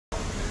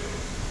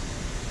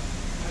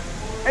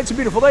It's a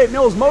beautiful day at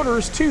Mills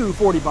Motors,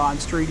 240 Bond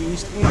Street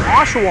East in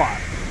Oshawa.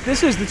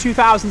 This is the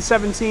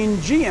 2017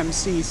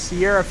 GMC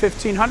Sierra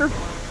 1500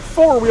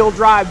 four-wheel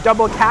drive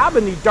double cab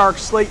in the dark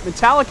slate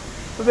metallic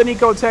with an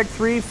Ecotec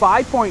 3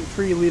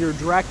 5.3 liter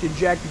direct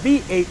inject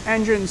V8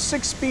 engine,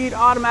 6-speed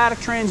automatic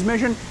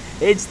transmission.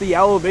 It's the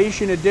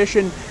Elevation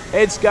Edition.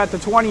 It's got the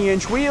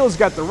 20-inch wheels,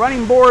 got the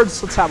running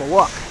boards. Let's have a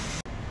look.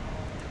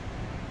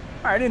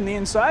 All right, in the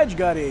inside, you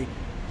got a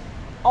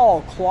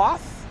all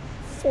cloth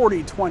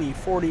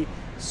 40-20-40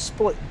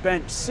 split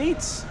bench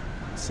seats.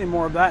 See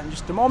more of that in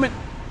just a moment.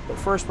 But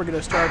first, we're going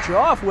to start you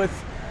off with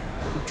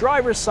the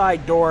driver's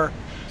side door,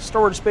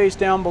 storage space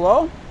down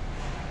below,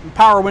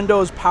 power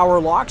windows, power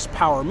locks,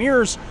 power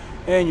mirrors,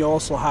 and you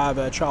also have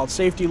a child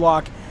safety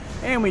lock.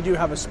 And we do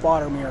have a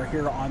spotter mirror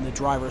here on the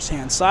driver's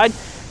hand side,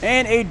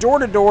 and a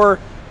door-to-door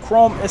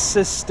chrome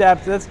assist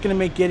step. That's going to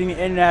make getting in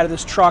and out of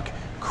this truck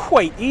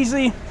quite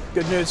easy.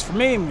 Good news for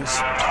me, because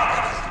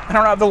I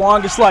don't have the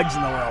longest legs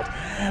in the world.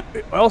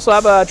 We also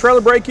have a trailer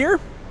brake here,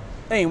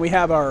 and we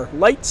have our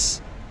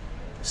lights,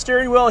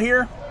 steering wheel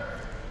here,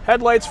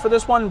 headlights for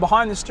this one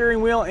behind the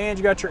steering wheel, and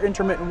you got your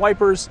intermittent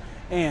wipers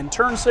and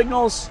turn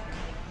signals.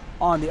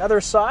 On the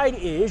other side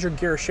is your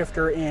gear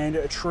shifter and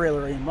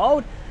trailering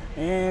mode.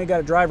 And you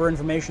got a driver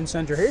information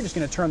center here. Just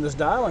going to turn this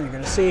dial and you're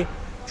going to see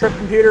trip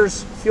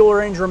computers, fuel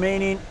range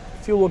remaining,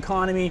 fuel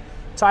economy,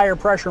 tire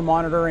pressure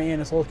monitoring,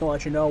 and it's also going to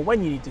let you know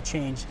when you need to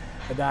change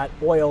that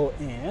oil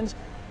and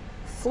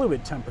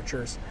fluid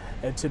temperatures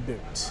to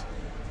boot.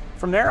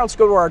 From there, let's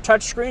go to our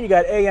touch screen. You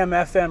got AM,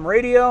 FM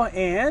radio,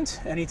 and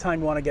anytime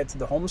you want to get to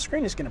the home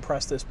screen, just going to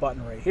press this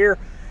button right here.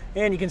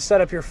 And you can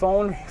set up your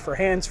phone for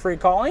hands-free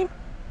calling,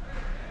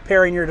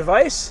 pairing your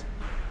device,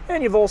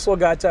 and you've also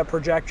got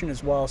projection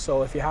as well.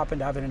 So if you happen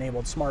to have an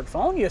enabled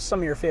smartphone, some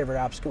of your favorite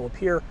apps will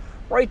appear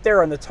right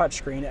there on the touch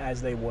screen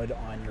as they would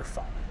on your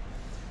phone.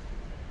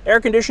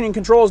 Air conditioning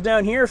controls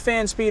down here,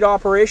 fan speed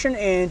operation,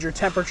 and your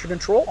temperature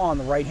control on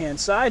the right-hand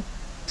side.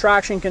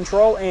 Traction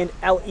control and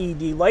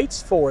LED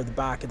lights for the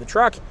back of the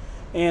truck,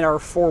 and our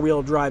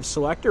four-wheel drive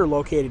selector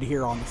located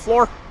here on the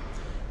floor.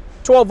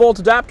 12-volt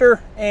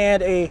adapter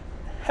and a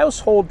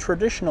household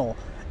traditional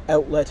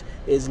outlet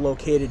is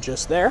located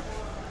just there.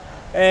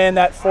 And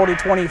that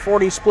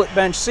 40-20-40 split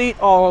bench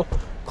seat, all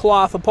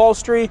cloth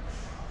upholstery.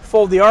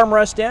 Fold the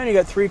armrest down, you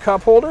got 3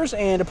 cup holders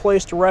and a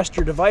place to rest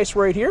your device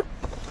right here.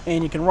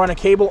 And you can run a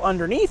cable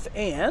underneath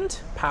and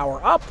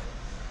power up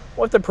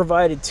with the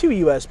provided 2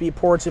 USB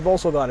ports. You've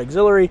also got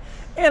auxiliary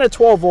and a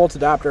 12-volt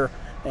adapter.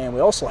 And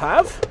we also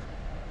have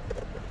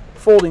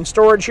folding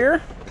storage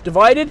here,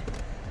 divided.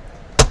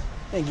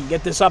 And you can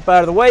get this up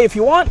out of the way if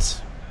you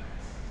want.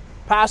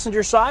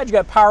 Passenger side, you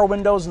got power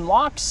windows and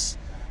locks.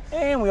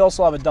 And we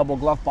also have a double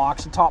glove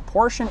box. The top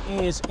portion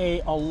is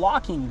a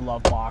locking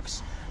glove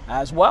box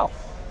as well.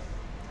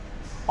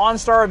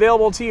 OnStar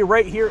available to you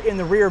right here in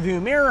the rear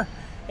view mirror.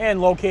 And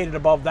located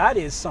above that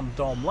is some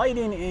dome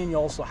lighting, and you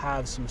also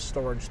have some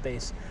storage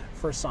space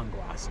for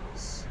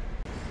sunglasses.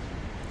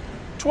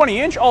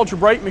 20-inch ultra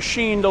bright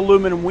machined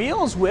aluminum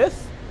wheels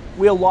with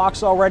wheel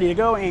locks all ready to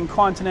go and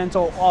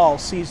Continental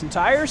all-season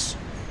tires.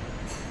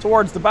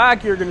 Towards the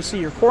back, you're going to see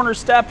your corner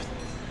step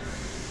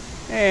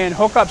and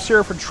hookups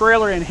here for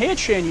trailer and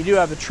hitch, and you do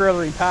have the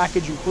trailering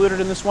package included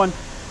in this one.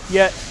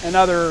 Yet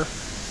another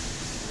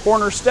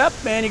corner step,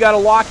 and you got a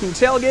locking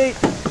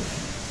tailgate.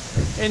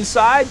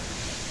 Inside,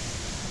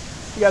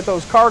 you got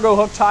those cargo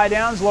hook tie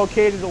downs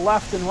located to the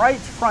left and right,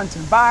 front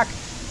and back.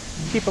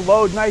 Keep the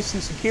load nice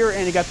and secure,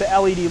 and you got the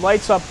LED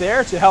lights up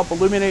there to help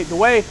illuminate the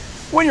way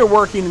when you're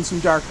working in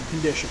some darker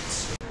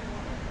conditions.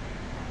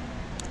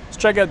 Let's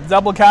check out the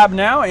double cab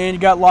now, and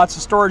you got lots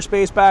of storage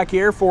space back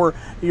here for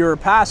your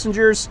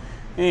passengers.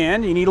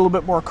 And you need a little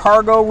bit more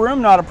cargo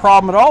room, not a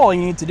problem at all. All you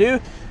need to do,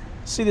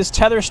 see this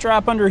tether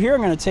strap under here?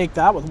 I'm going to take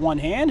that with one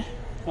hand.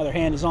 Other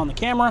hand is on the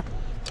camera.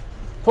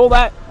 Pull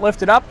that,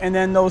 lift it up, and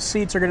then those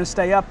seats are going to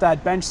stay up.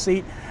 That bench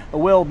seat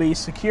will be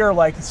secure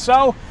like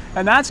so.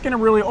 And that's going to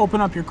really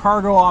open up your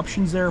cargo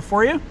options there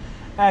for you,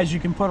 as you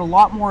can put a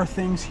lot more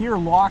things here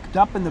locked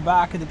up in the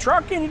back of the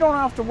truck, and you don't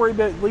have to worry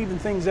about leaving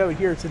things out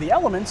here to the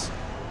elements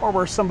or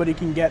where somebody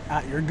can get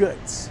at your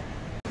goods.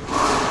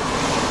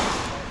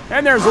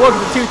 And there's a look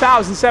at the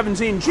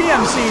 2017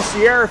 GMC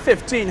Sierra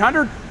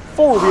 1500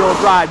 four-wheel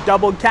drive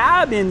double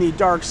cab in the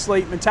dark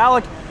slate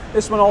metallic.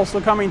 This one also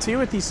coming to you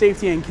with the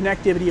safety and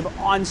connectivity of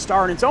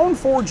OnStar and its own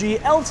 4G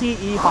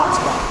LTE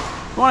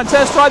hotspot. If you want to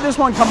test drive this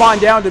one, come on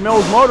down to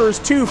Mills Motors,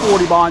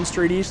 240 Bond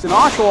Street East in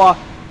Oshawa,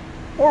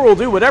 or we'll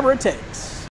do whatever it takes.